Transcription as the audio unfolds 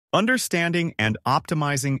Understanding and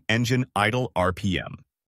optimizing engine idle RPM.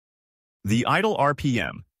 The idle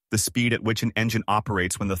RPM, the speed at which an engine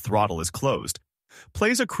operates when the throttle is closed,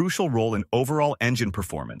 plays a crucial role in overall engine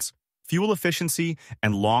performance, fuel efficiency,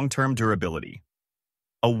 and long-term durability.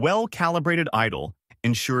 A well-calibrated idle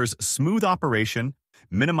ensures smooth operation,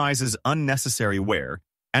 minimizes unnecessary wear,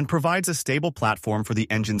 and provides a stable platform for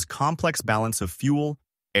the engine's complex balance of fuel,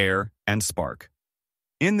 air, and spark.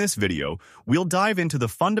 In this video, we'll dive into the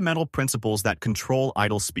fundamental principles that control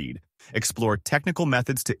idle speed, explore technical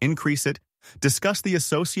methods to increase it, discuss the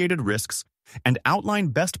associated risks, and outline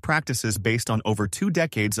best practices based on over 2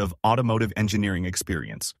 decades of automotive engineering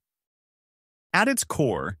experience. At its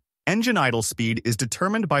core, engine idle speed is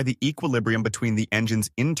determined by the equilibrium between the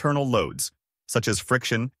engine's internal loads, such as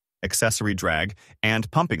friction, accessory drag,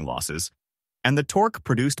 and pumping losses, and the torque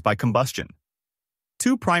produced by combustion.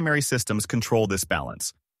 2 primary systems control this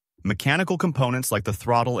balance: mechanical components like the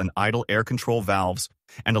throttle and idle air control valves,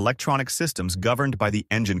 and electronic systems governed by the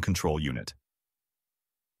engine control unit.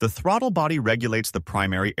 The throttle body regulates the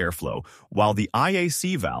primary airflow, while the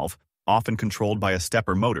IAC valve, often controlled by a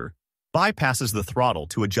stepper motor, bypasses the throttle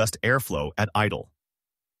to adjust airflow at idle.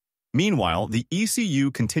 Meanwhile, the ECU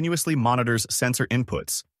continuously monitors sensor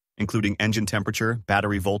inputs, including engine temperature,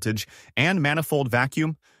 battery voltage, and manifold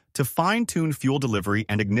vacuum, to fine-tune fuel delivery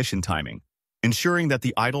and ignition timing, ensuring that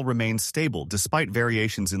the idle remains stable despite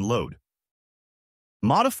variations in load.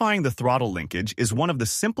 Modifying the throttle linkage is one of the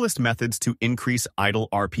simplest methods to increase idle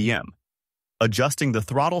RPM. Adjusting the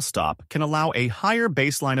throttle stop can allow a higher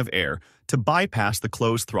baseline of air to bypass the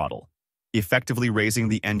closed throttle, effectively raising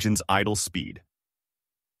the engine's idle speed.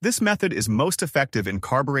 This method is most effective in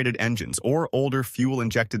carbureted engines or older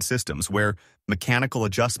fuel-injected systems where mechanical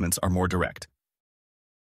adjustments are more direct.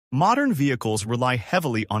 Modern vehicles rely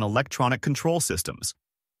heavily on electronic control systems.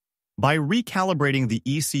 By recalibrating the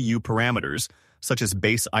ECU parameters, such as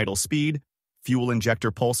base idle speed, fuel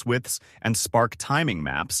injector pulse widths, and spark timing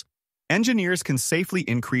maps, engineers can safely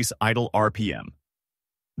increase idle RPM.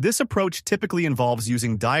 This approach typically involves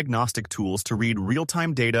using diagnostic tools to read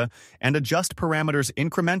real-time data and adjust parameters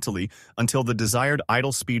incrementally until the desired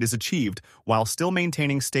idle speed is achieved while still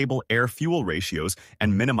maintaining stable air-fuel ratios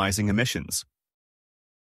and minimizing emissions.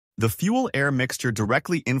 The fuel-air mixture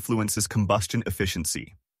directly influences combustion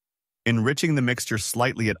efficiency. Enriching the mixture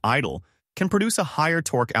slightly at idle can produce a higher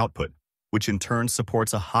torque output, which in turn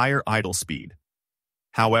supports a higher idle speed.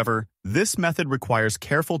 However, this method requires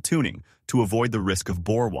careful tuning to avoid the risk of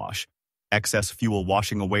bore wash, excess fuel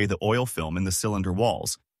washing away the oil film in the cylinder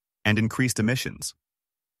walls, and increased emissions.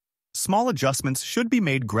 Small adjustments should be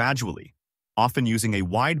made gradually, often using a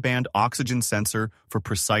wideband oxygen sensor for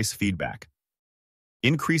precise feedback.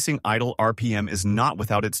 Increasing idle RPM is not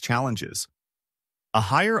without its challenges. A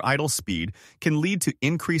higher idle speed can lead to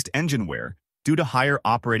increased engine wear due to higher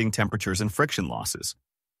operating temperatures and friction losses.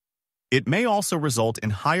 It may also result in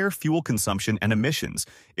higher fuel consumption and emissions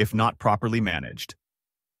if not properly managed.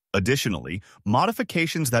 Additionally,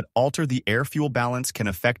 modifications that alter the air-fuel balance can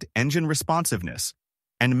affect engine responsiveness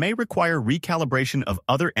and may require recalibration of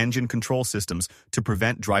other engine control systems to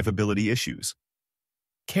prevent drivability issues.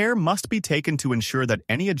 Care must be taken to ensure that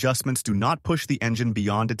any adjustments do not push the engine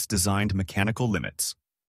beyond its designed mechanical limits.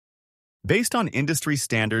 Based on industry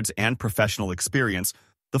standards and professional experience,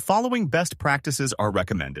 the following best practices are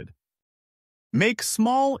recommended. Make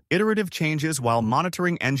small, iterative changes while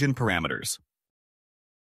monitoring engine parameters.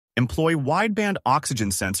 Employ wideband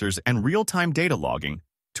oxygen sensors and real-time data logging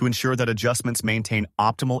to ensure that adjustments maintain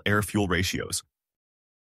optimal air-fuel ratios.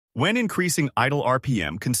 When increasing idle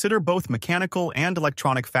RPM, consider both mechanical and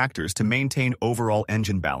electronic factors to maintain overall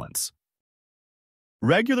engine balance.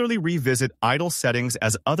 Regularly revisit idle settings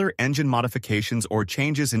as other engine modifications or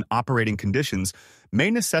changes in operating conditions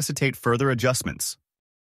may necessitate further adjustments.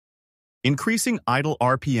 Increasing idle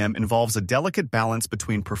RPM involves a delicate balance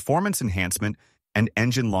between performance enhancement and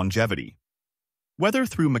engine longevity. Whether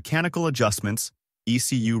through mechanical adjustments,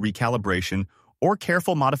 ECU recalibration, or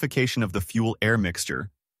careful modification of the fuel-air mixture,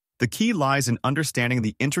 the key lies in understanding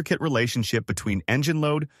the intricate relationship between engine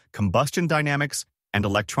load, combustion dynamics, and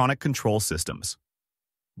electronic control systems.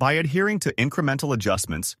 By adhering to incremental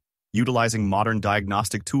adjustments, utilizing modern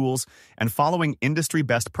diagnostic tools, and following industry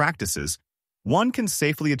best practices, one can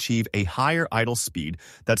safely achieve a higher idle speed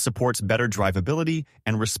that supports better drivability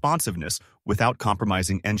and responsiveness without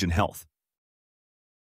compromising engine health.